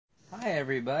Hi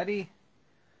everybody.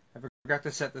 I forgot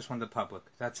to set this one to public.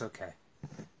 That's okay.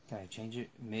 Can I change it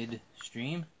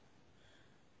mid-stream?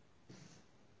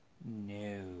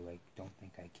 No, I don't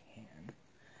think I can.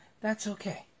 That's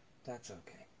okay. That's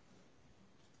okay.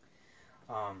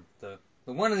 The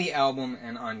one on the album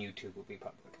and on YouTube will be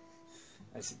public.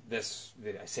 This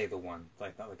video, I say the one,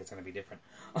 like not like it's gonna be different.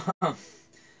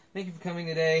 Thank you for coming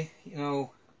today. You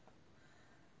know,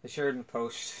 I shared in a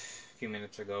post a few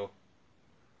minutes ago.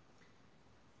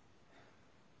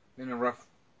 Been a rough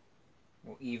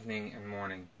evening and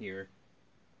morning here.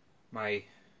 My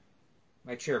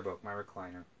chair broke, my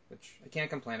recliner, which I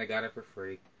can't complain. I got it for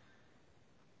free,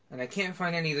 and I can't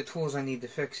find any of the tools I need to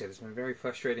fix it. It's been a very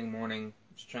frustrating morning.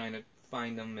 Just trying to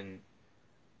find them, and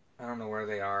I don't know where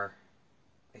they are.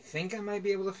 I think I might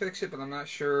be able to fix it, but I'm not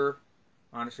sure.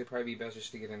 Honestly, probably be best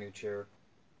just to get a new chair,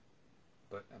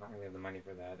 but I don't really have the money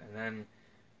for that. And then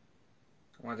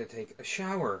I wanted to take a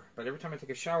shower, but every time I take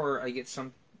a shower, I get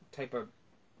some type of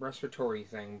respiratory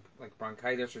thing, like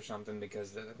bronchitis or something,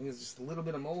 because I think there's just a little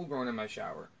bit of mold growing in my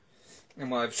shower. And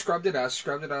while I've scrubbed it out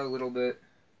a little bit,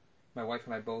 my wife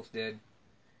and I both did,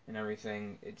 and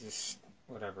everything, it just,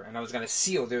 whatever. And I was going to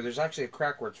seal, there's actually a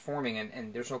crack where it's forming,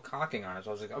 and there's no caulking on it,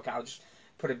 so I was like, okay, I'll just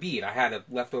put a bead. I had a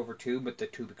leftover tube, but the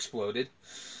tube exploded,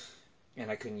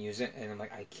 and I couldn't use it, and I'm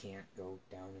like, I can't go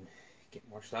down and get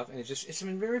more stuff, and it's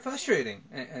been very frustrating,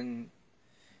 and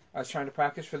I was trying to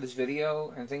practice for this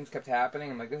video, and things kept happening.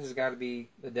 I'm like, this has got to be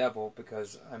the devil,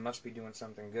 because I must be doing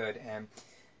something good. And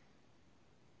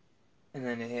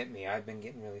then it hit me. I've been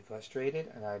getting really frustrated,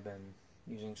 and I've been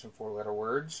using some four-letter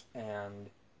words, and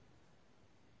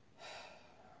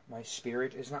my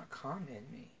spirit is not calm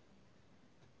in me.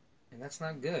 And that's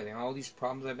not good. And all these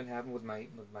problems I've been having with my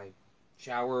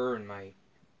shower and my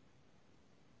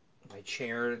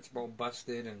chair, it's all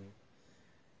busted, and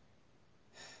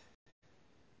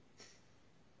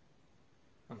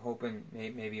I'm hoping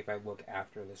maybe if I look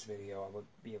after this video, I would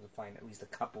be able to find at least a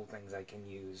couple things I can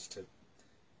use to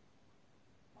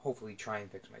hopefully try and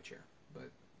fix my chair.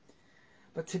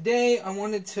 But today I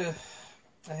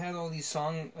had all these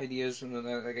song ideas, and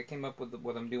like I came up with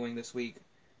what I'm doing this week,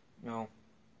 about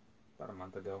a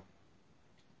month ago.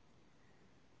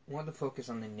 I wanted to focus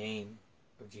on the name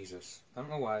of Jesus. I don't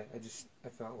know why. I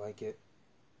felt like it.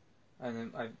 And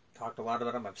then I've talked a lot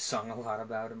about him. I've sung a lot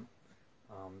about him.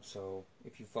 So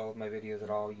if you followed my videos at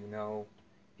all, you know.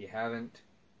 If you haven't,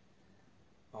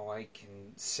 all I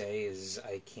can say is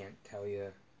I can't tell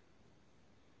you.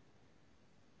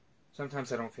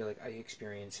 Sometimes I don't feel like I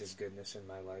experience His goodness in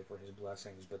my life or His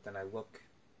blessings, but then I look,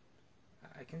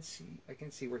 I can see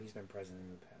where He's been present in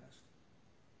the past.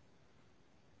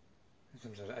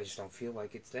 Sometimes I just don't feel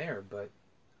like it's there, but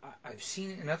I've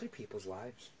seen it in other people's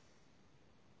lives.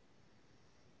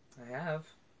 I have.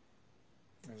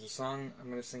 There's a song I'm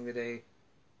going to sing today,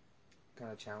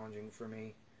 kind of challenging for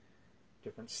me,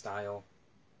 different style,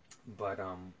 but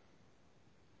no,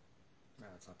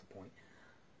 that's not the point.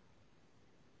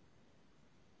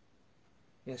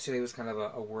 Yesterday was kind of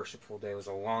a worshipful day. It was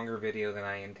a longer video than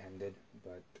I intended,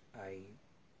 but I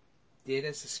did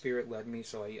as the Spirit led me,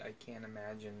 so I can't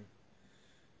imagine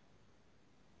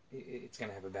it's going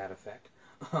to have a bad effect.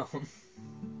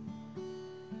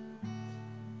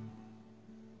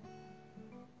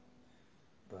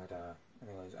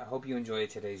 Anyways, I hope you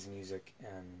enjoyed today's music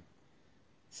and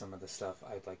some of the stuff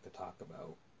I'd like to talk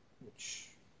about, which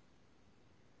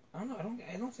I don't know. I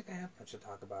don't think I have much to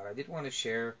talk about. I did want to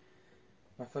share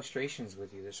my frustrations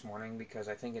with you this morning because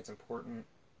I think it's important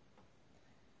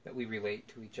that we relate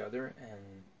to each other,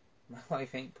 and my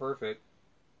life ain't perfect.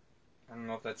 I don't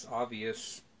know if that's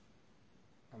obvious.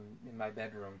 I'm in my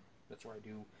bedroom. That's where I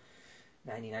do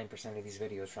 99% of these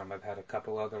videos from. I've had a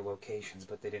couple other locations,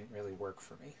 but they didn't really work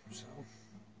for me, so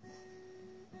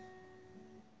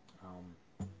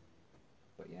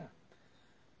but yeah,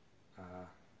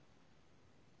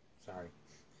 sorry.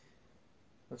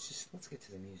 Let's get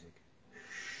to the music,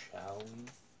 shall we?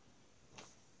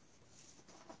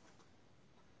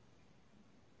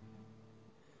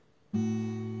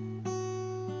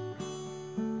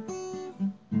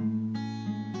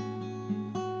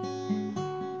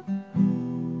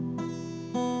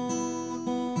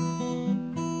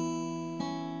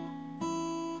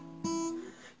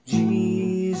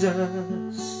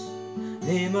 Jesus,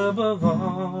 name above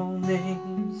all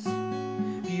names,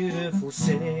 beautiful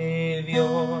Savior,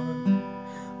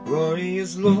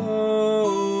 glorious Lord,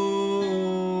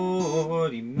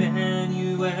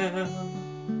 Emmanuel,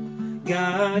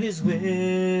 God is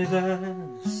with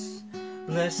us,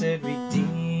 blessed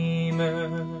Redeemer,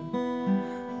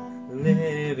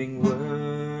 living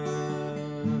Word.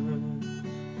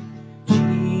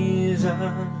 Jesus,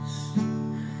 Jesus,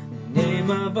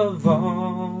 name above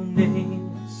all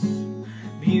names,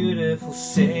 beautiful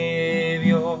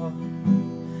Savior,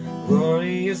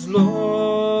 glorious Lord,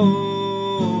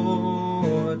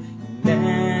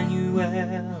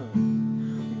 Emmanuel,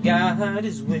 God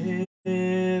is with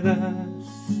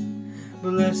us,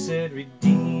 blessed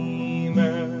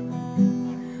Redeemer,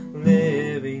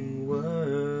 living Word.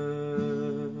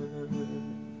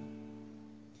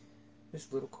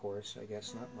 This little chorus, I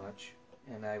guess, not much.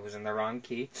 And I was in the wrong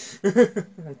key.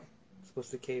 I'm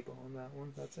supposed to capo on that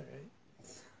one. That's alright.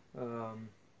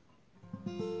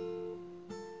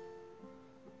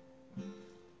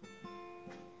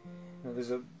 Now there's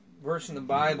a verse in the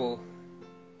Bible,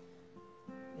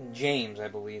 in James, I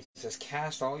believe, it says,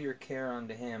 cast all your care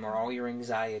unto him, or all your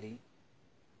anxiety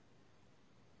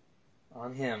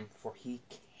on him, for he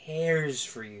cares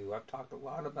for you. I've talked a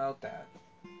lot about that.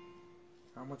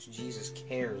 How much Jesus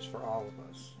cares for all of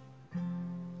us.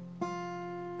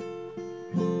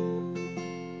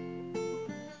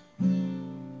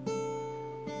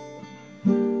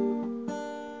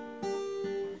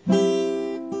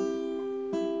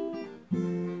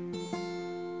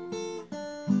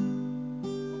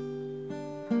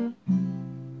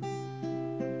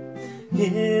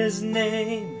 His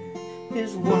name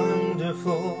is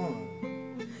wonderful.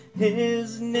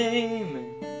 His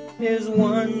name is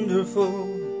wonderful.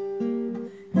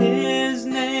 His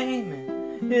name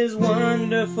is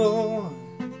wonderful.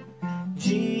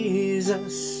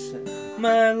 Jesus,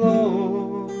 my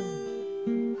Lord.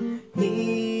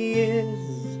 He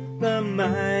is the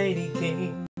mighty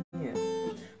King,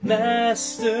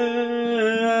 Master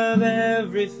of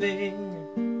everything.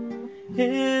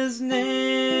 His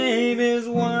name is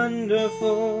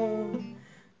wonderful,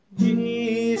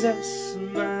 Jesus,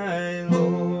 my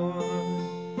Lord.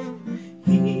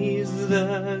 He's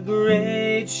the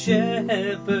great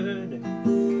shepherd,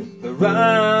 the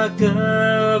rock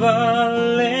of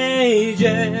all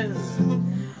ages,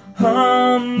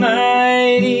 Almighty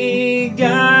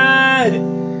God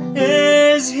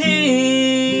is He.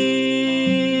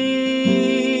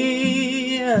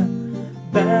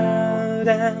 Bow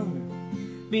down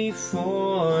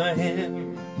before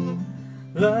him,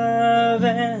 love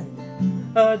and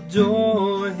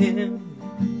adore him.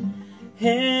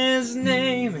 His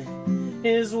name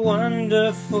is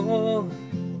wonderful,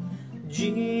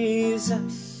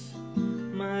 Jesus,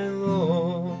 my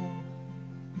Lord.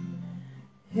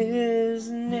 His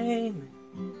name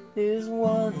is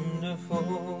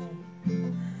wonderful,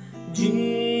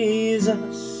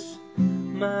 Jesus,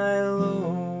 my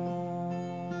Lord.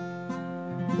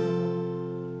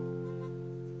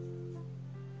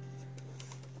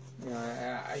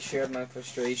 I shared my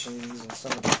frustrations and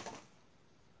some of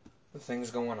the things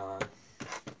going on.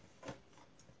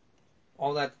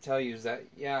 All that to tell you is that,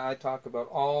 yeah, I talk about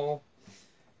all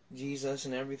Jesus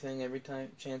and everything every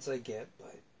chance I get,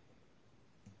 but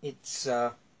it's,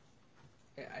 I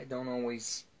don't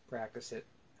always practice it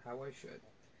how I should.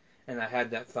 And I had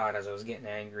that thought as I was getting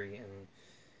angry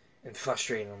and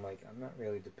frustrated. I'm like, I'm not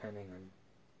really depending on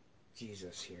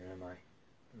Jesus here, am I?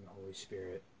 And the Holy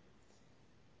Spirit.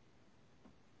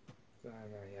 And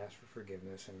I asked for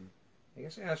forgiveness, and I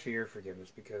guess I asked for your forgiveness,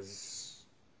 because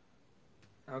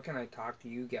how can I talk to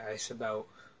you guys about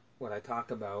what I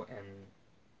talk about and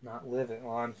not live it?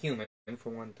 Well, I'm human, for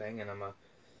one thing, and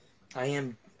I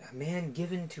am a man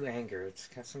given to anger. It's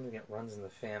kind of something that runs in the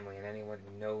family, and anyone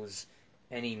who knows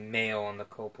any male in the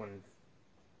Copeland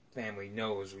family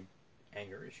knows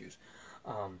anger issues.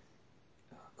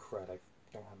 Crud, I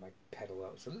don't have my pedal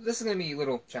out, so this is going to be a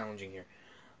little challenging here.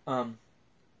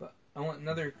 But I want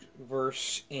another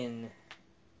verse in,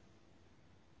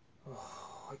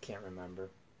 I can't remember.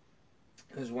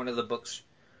 It was one of the books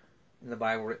in the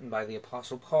Bible written by the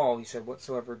Apostle Paul. He said,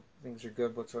 whatsoever things are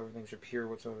good, whatsoever things are pure,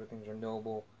 whatsoever things are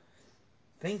noble,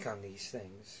 think on these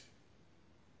things,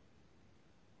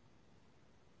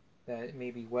 that it may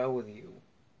be well with you.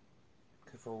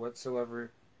 For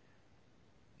whatsoever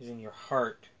is in your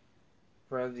heart,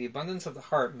 for out of the abundance of the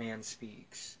heart man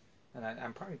speaks. And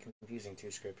I'm probably confusing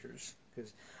two scriptures,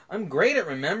 because I'm great at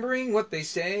remembering what they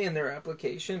say in their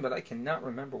application, but I cannot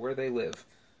remember where they live,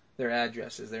 their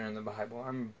addresses there in the Bible.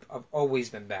 I've always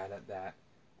been bad at that.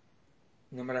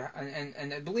 No matter,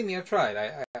 and believe me, I've tried.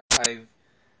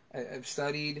 I've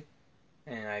studied,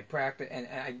 and I practice,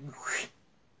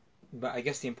 but I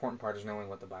guess the important part is knowing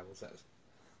what the Bible says.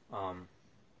 I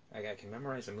can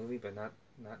memorize a movie, but not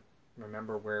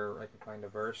remember where I can find a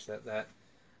verse.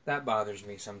 That bothers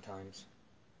me sometimes.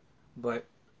 But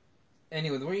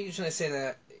anyway, the reason I say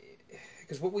that,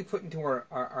 because what we put into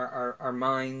our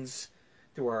minds,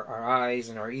 through our eyes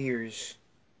and our ears,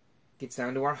 gets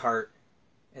down to our heart,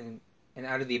 and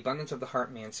out of the abundance of the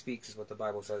heart man speaks, is what the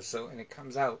Bible says. So, and it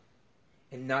comes out,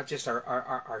 and not just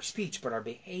our speech, but our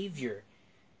behavior.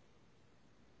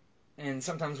 And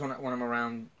sometimes when I'm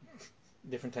around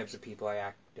different types of people, I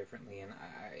act differently, and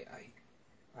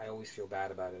I always feel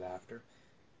bad about it after.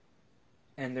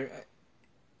 And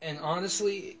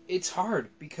honestly, it's hard,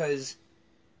 because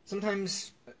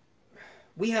sometimes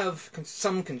we have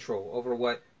some control over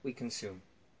what we consume,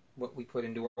 what we put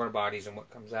into our bodies, and what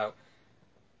comes out.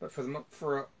 But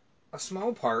for a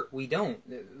small part, we don't.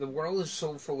 The world is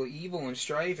so full of evil and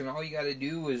strife, and all you got to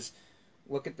do is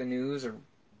look at the news or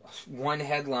one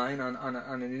headline on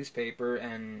a newspaper,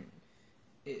 and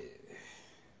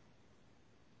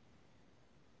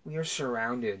we are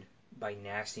surrounded by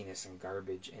nastiness and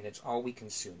garbage, and it's all we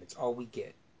consume. It's all we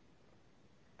get.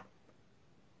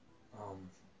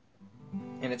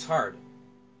 And it's hard.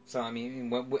 So, I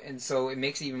mean, and so it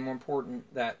makes it even more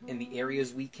important that in the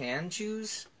areas we can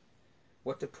choose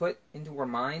what to put into our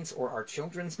minds or our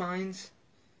children's minds,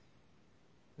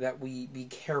 that we be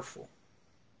careful.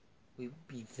 We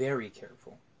be very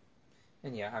careful.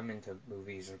 And yeah, I'm into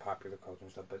movies and popular culture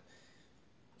and stuff, but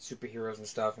superheroes and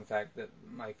stuff. In fact,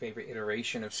 my favorite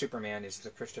iteration of Superman is the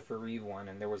Christopher Reeve one,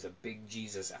 and there was a big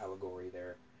Jesus allegory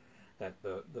there that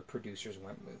the producers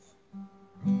went with.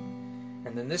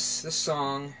 And then this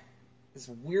song is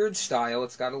weird style.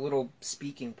 It's got a little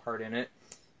speaking part in it.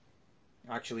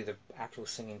 Actually, the actual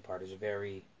singing part is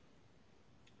very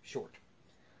short.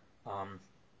 But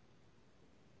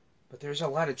there's a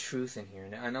lot of truth in here.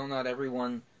 And I know not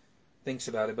everyone thinks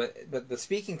about it, but the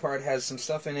speaking part has some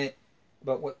stuff in it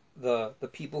about what the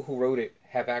people who wrote it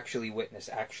have actually witnessed,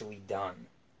 actually done.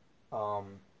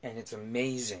 And it's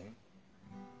amazing.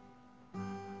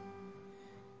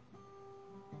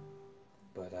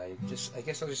 But I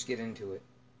guess I'll just get into it.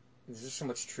 There's just so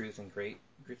much truth and great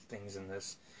things in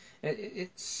this.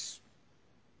 It's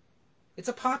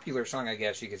a popular song, I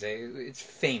guess you could say. It's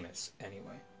famous,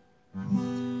 anyway.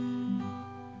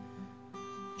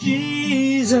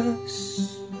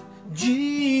 Jesus,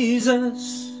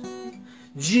 Jesus,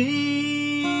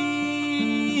 Jesus,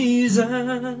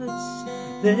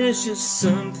 there's just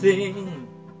something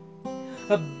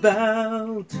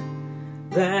about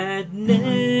that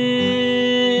name.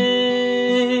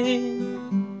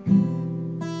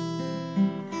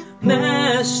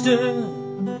 Master,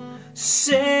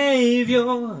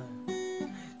 Savior,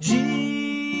 Jesus,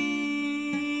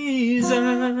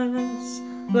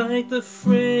 like the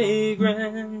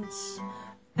fragrance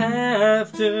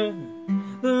after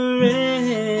the rain.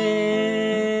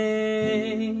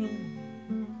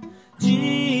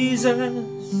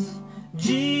 Jesus,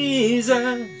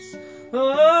 Jesus,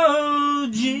 oh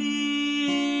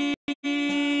Jesus,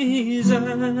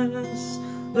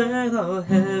 let all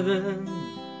heaven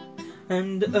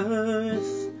and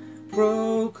earth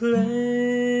proclaim.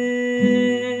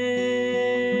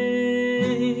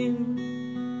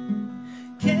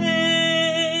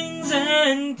 Kings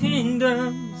and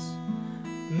kingdoms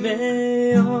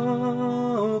may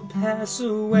all pass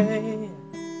away,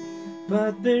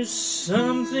 but there's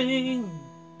something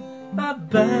about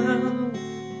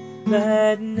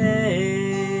that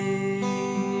name.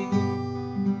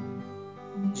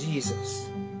 Jesus.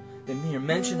 The mere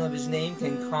mention of his name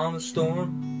can calm the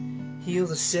storm, heal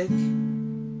the sick,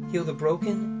 heal the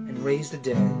broken, and raise the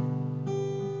dead.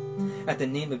 At the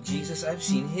name of Jesus, I've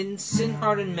seen hidden,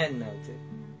 sin-hardened men melted,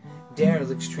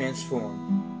 derelicts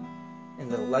transformed,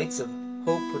 and the lights of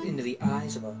hope put into the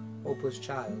eyes of a hopeless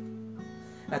child.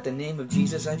 At the name of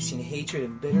Jesus, I've seen hatred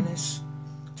and bitterness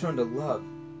turn to love,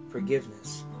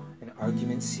 forgiveness, and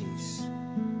arguments cease.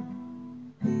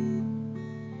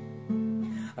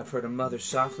 I've heard a mother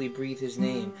softly breathe his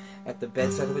name at the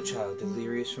bedside of a child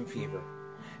delirious from fever,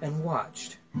 and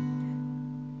watched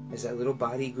as that little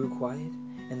body grew quiet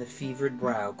and the fevered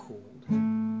brow cooled.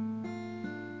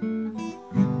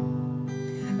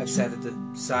 I've sat at the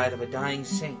side of a dying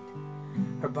saint,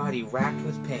 her body racked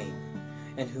with pain,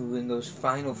 and who in those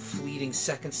final fleeting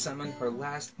seconds summoned her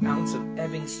last ounce of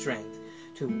ebbing strength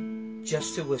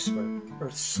just to whisper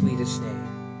earth's sweetest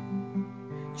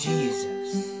name.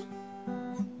 Jesus.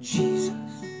 Jesus.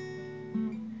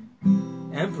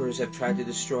 Emperors have tried to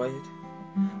destroy it.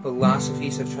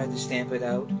 Philosophies have tried to stamp it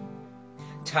out.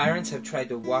 Tyrants have tried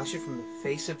to wash it from the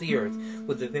face of the earth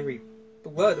with the very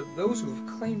blood of those who have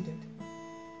claimed it.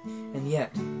 And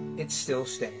yet, it still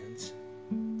stands.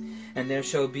 And there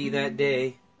shall be that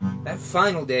day, that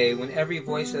final day, when every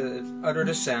voice that has uttered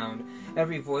a sound,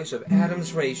 every voice of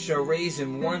Adam's race shall raise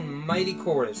in one mighty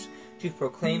chorus to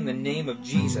proclaim the name of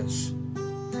Jesus.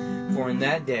 For in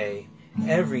that day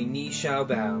every knee shall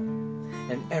bow,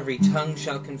 and every tongue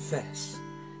shall confess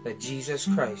that Jesus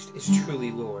Christ is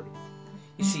truly Lord.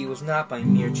 You see, it was not by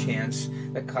mere chance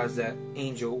that caused that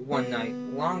angel one night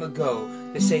long ago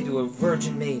to say to a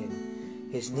virgin maiden,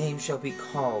 his name shall be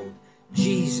called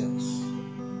Jesus.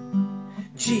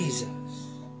 Jesus.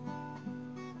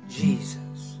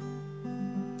 Jesus.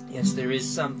 Yes, there is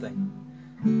something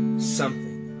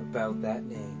about that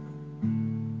name.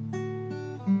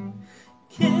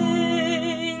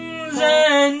 Kings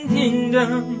and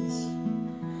kingdoms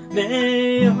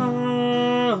may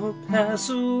all pass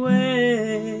away,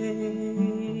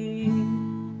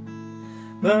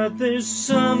 but there's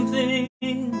something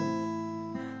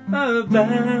about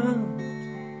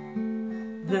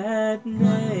that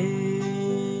name.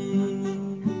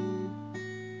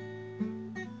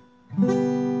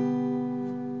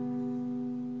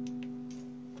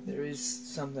 There is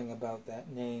something about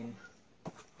that name.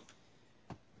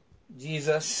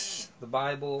 Jesus, the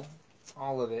Bible,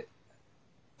 all of it.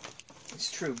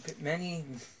 It's true. Many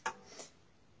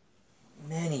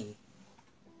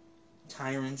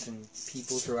tyrants and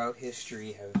people throughout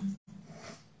history have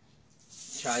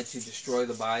tried to destroy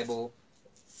the Bible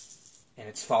and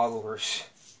its followers,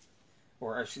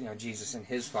 or actually, Jesus and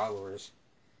his followers,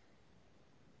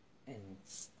 and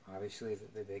obviously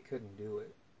they couldn't do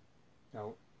it.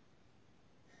 Now,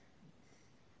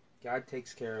 God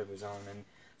takes care of his own, and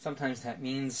sometimes that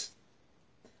means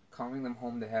calling them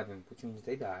home to heaven, which means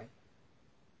they die.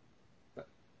 But,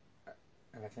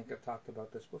 and I think I've talked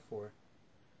about this before,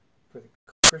 for the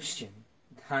Christian,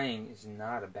 dying is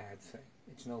not a bad thing.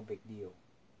 It's no big deal.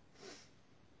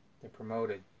 They're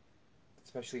promoted.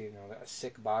 Especially, a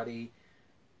sick body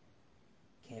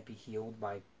can't be healed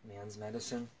by man's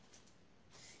medicine.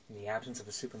 In the absence of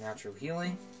a supernatural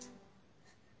healing,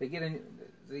 they get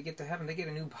to heaven, they get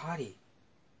a new body.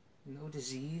 No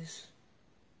disease.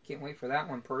 Can't wait for that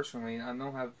one personally. I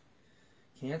don't have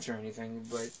cancer or anything,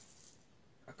 but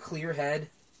a clear head.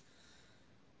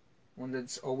 One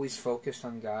that's always focused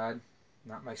on God,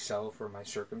 not myself or my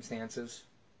circumstances.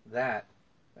 That's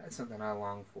something I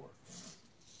long for.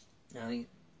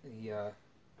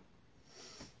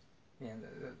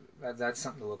 That's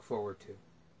something to look forward to.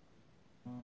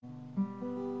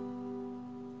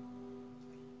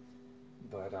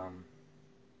 But,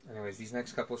 anyways, these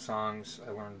next couple of songs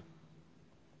I learned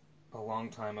a long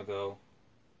time ago.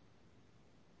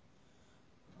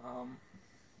 A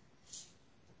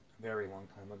very long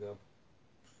time ago.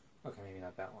 Okay, maybe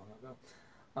not that long ago.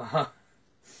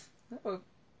 About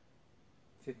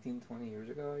 15, 20 years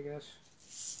ago, I guess.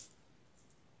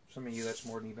 Some of you, that's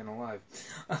more than you've been alive.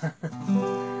 But,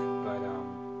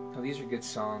 these are good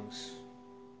songs,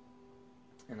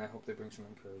 and I hope they bring some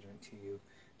encouragement to you.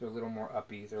 They're a little more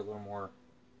upbeat, they're a little more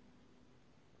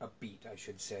upbeat, I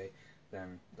should say,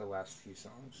 than the last few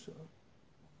songs. So,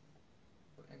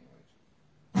 but anyways.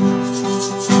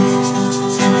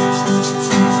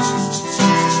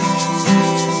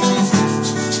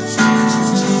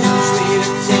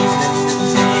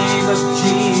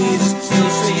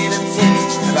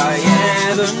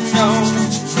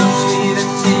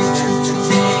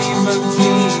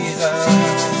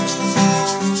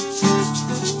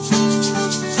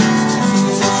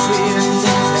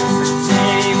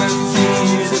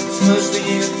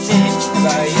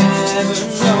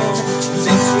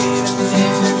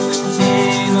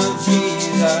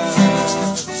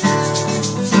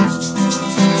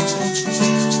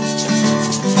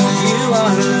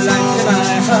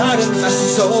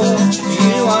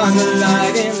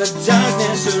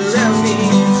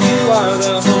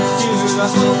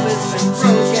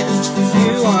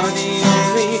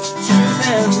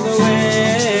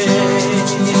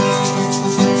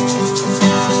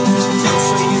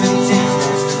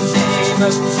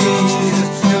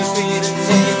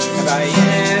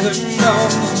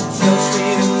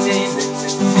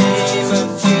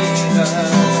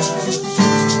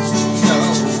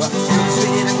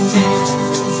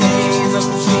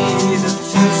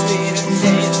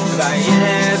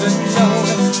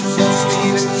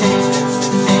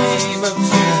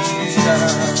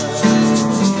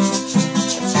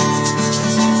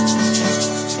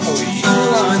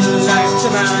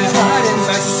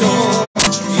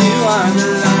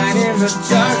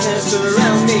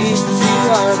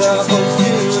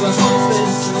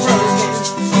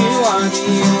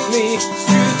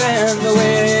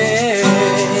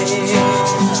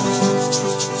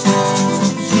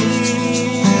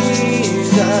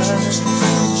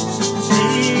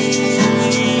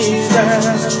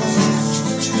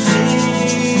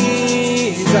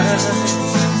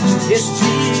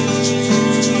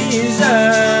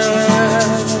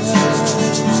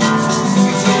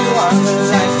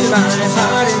 My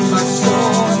in my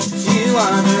soul. You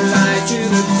are the light to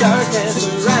the darkness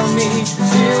around me.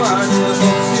 You are the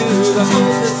hope to the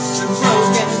hopeless and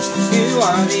broken. You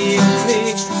are the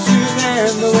only truth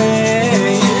and the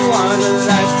way. You are the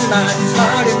light to my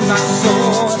heart and my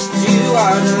soul. You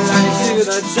are the light to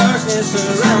the darkness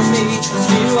around me.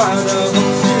 You are the hope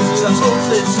to the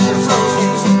hopeless and broken.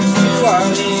 You are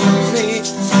the only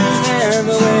truth and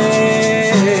the way.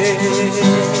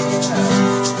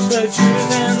 The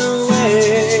truth and the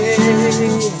way.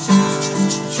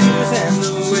 Truth and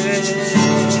the way.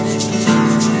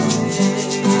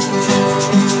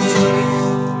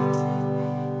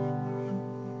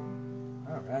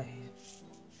 All right.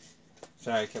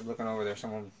 Sorry, I kept looking over there.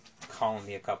 Someone calling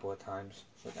me a couple of times.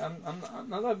 But I'm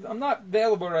not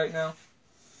available right now.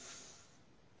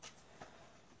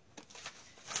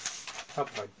 I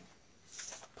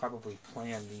probably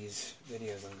plan these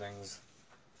videos and things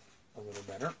a little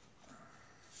better.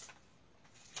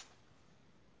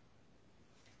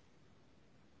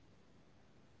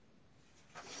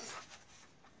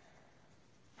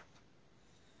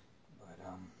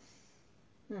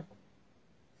 But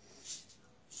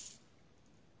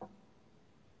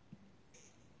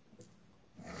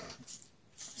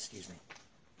excuse me.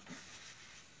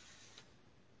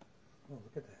 Oh,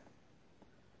 look at that.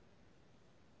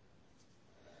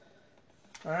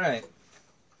 Alright.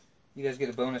 You guys get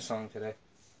a bonus song today.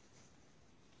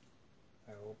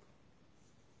 I hope.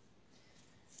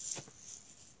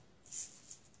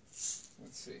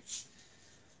 Let's see.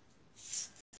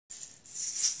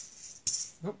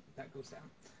 Nope, that goes down.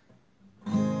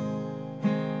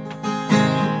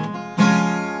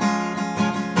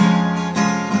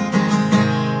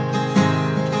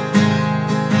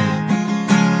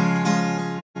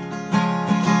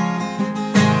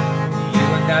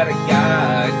 Not a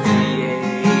God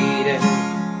created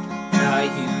by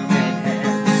human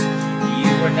hands.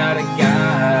 You are not a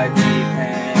God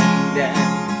dependent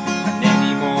on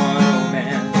any mortal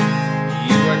man.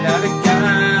 You are not a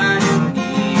God in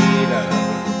need of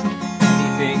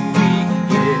anything we can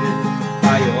give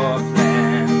by your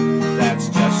plan. That's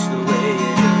just the way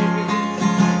it is.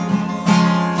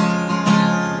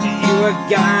 You are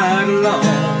God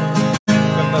alone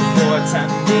from before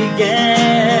time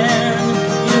began.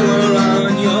 You are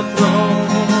on your throne,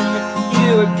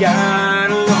 you are God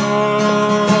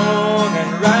alone,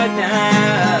 and right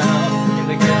now, in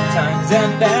the good times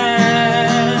and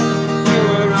bad, you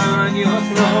are on your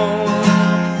throne,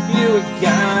 you are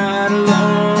God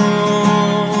alone.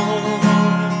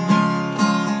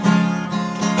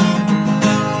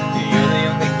 You're the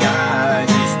only God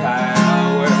whose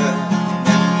power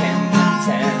none can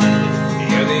contend.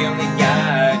 You're the only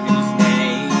God whose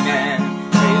name and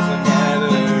praise will never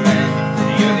end.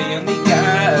 You're the only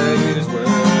God who's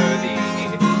worthy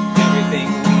everything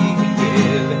we can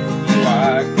give. You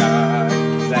are God,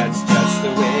 that's just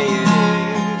the way it is.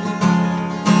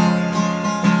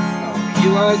 Oh,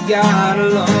 you are God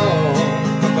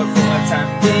alone, but before time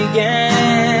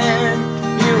began,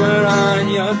 you were on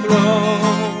your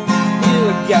throne. You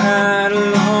are God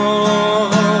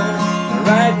alone,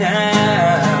 right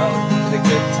now, the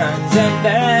good times and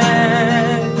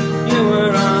bad. You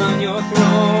were on your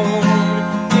throne.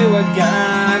 You are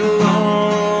God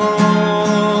alone,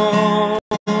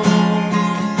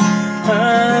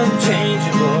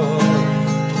 unchangeable,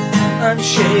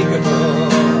 unshakable,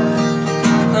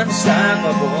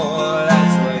 unstoppable.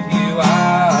 That's what you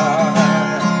are.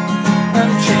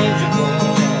 Unchangeable,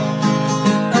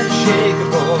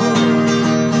 unshakable,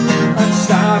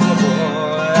 unstoppable.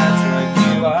 That's what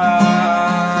you are.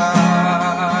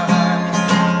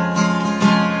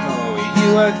 Oh, you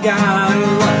are God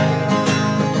alone.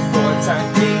 Before time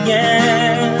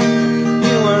began,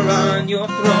 you were on your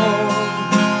throne.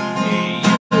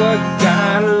 You are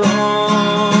God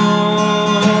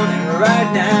alone, and right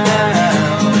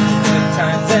now, good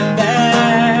times and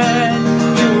bad,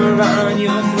 you were on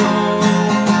your throne.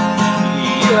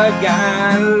 You are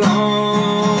God alone.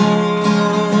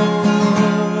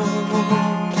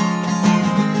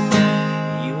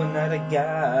 You are not a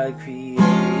God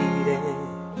created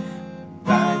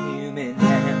by human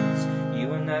hands.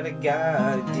 You are not a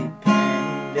God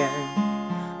dependent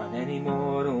on any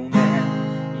mortal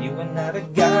man. You are not a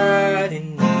God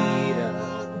in need of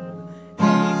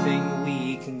anything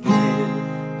we can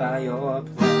give by your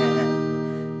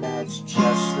plan. That's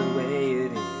just the way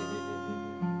it is.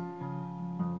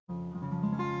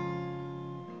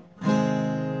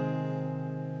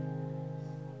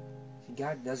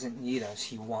 God doesn't need us,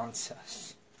 He wants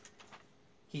us.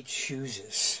 He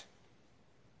chooses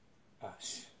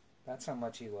us. That's how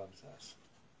much He loves us.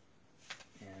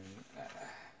 And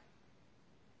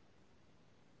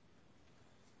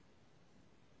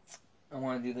I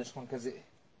want to do this one because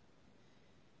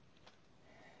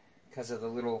of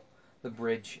the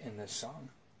bridge in this song.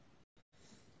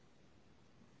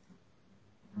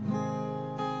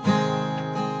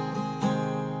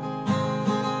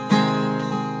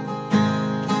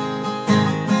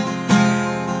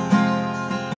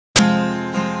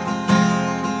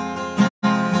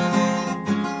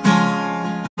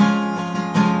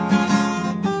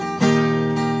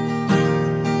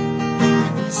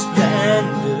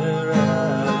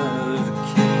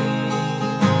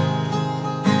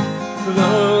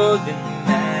 Clothed in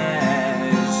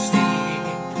majesty,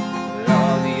 let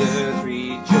all the earth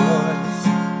rejoice,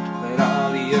 let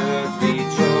all the earth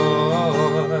rejoice.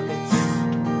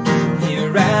 He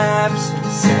wraps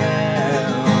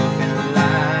himself in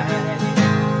light,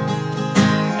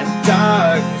 and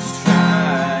darkness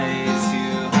tries to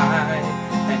hide,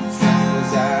 and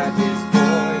trembles at his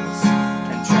voice,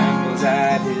 and trembles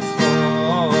at his voice.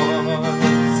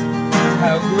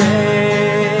 How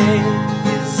great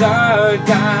is our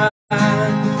God,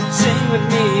 sing with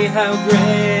me, how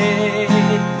great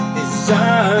is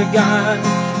our God.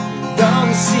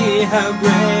 Don't see how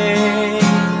great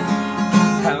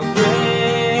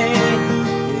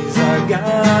is our God.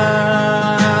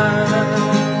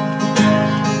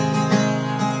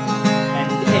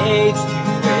 And age to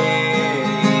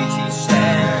age he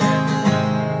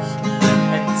stands,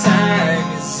 and time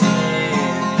is in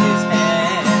his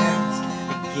hands,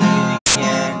 beginning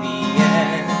and the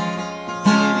end.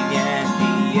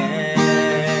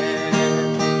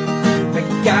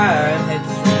 Godhead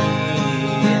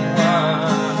three in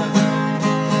one,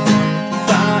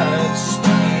 Father,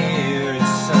 Spirit,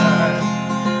 Son,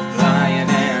 Lion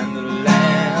and the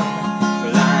Lamb,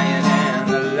 Lion and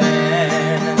the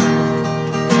Lamb.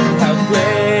 How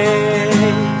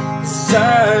great is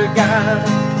our God,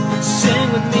 sing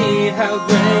with me, how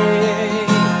great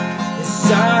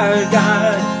is our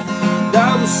God, and I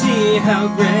will see how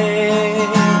great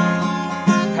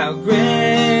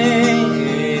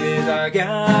is our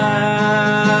God.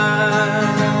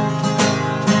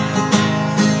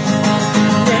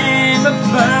 Name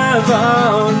above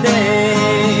all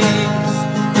names,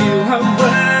 you are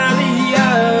worthy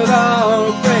of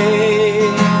all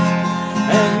praise,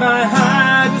 and my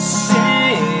heart will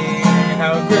sing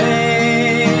how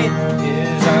great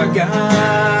is our God.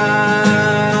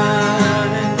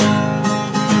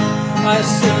 I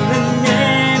sing the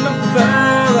name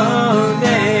above all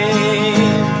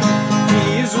names, he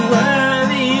is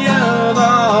worthy of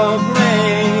all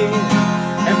praise,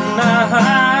 and my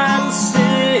heart will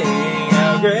sing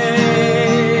how great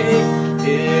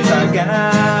is our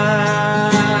God.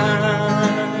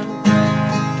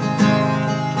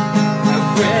 How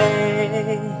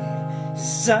great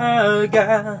is our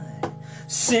God,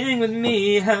 sing with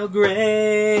me, how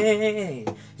great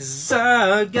is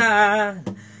our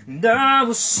God, and I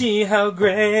will see how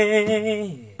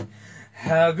great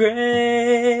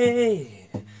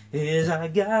is our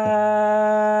God.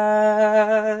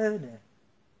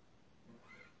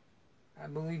 I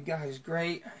believe God is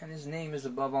great, and his name is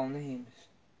above all names.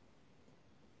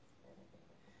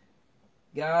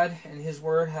 God and his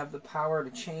word have the power to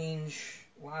change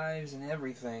lives and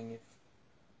everything if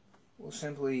we'll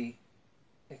simply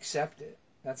accept it.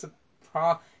 That's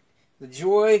the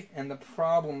joy and the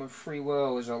problem of free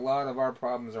will is a lot of our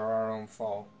problems are our own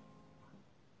fault.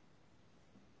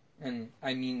 And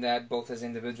I mean that both as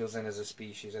individuals and as a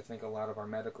species. I think a lot of our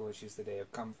medical issues today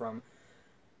have come from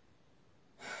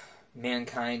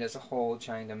mankind as a whole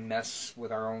trying to mess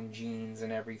with our own genes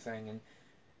and everything. And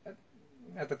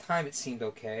at the time it seemed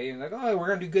okay. And like, oh, we're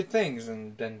going to do good things.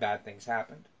 And then bad things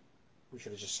happened. We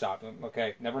should have just stopped them.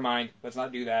 Okay, never mind. Let's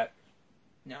not do that.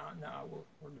 No,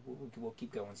 we'll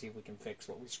keep going, see if we can fix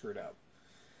what we screwed up.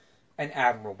 An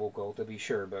admirable goal, to be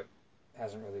sure, but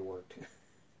hasn't really worked.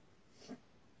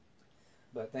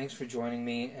 But thanks for joining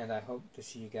me, and I hope to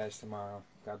see you guys tomorrow.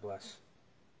 God bless.